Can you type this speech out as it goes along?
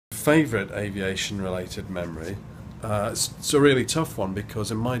favourite aviation-related memory, it's a really tough one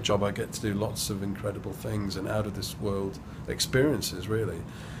because in my job I get to do lots of incredible things and out-of-this-world experiences, really.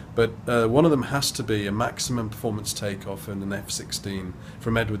 But one of them has to be a maximum performance takeoff in an F-16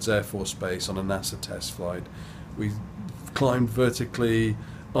 from Edwards Air Force Base on a NASA test flight. We climbed vertically,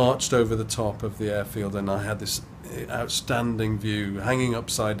 arched over the top of the airfield, and I had this outstanding view hanging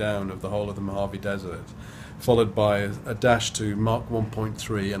upside down of the whole of the Mojave Desert, followed by a dash to Mach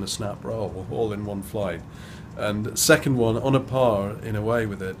 1.3 and a snap roll, all in one flight. And the second one, on a par in a way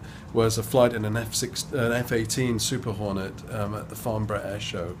with it, was a flight in an F-18 Super Hornet at the Farnborough Air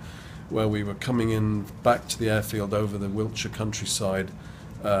Show, where we were coming in back to the airfield over the Wiltshire countryside,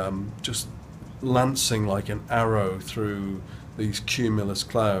 just lancing like an arrow through these cumulus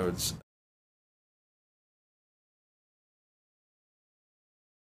clouds.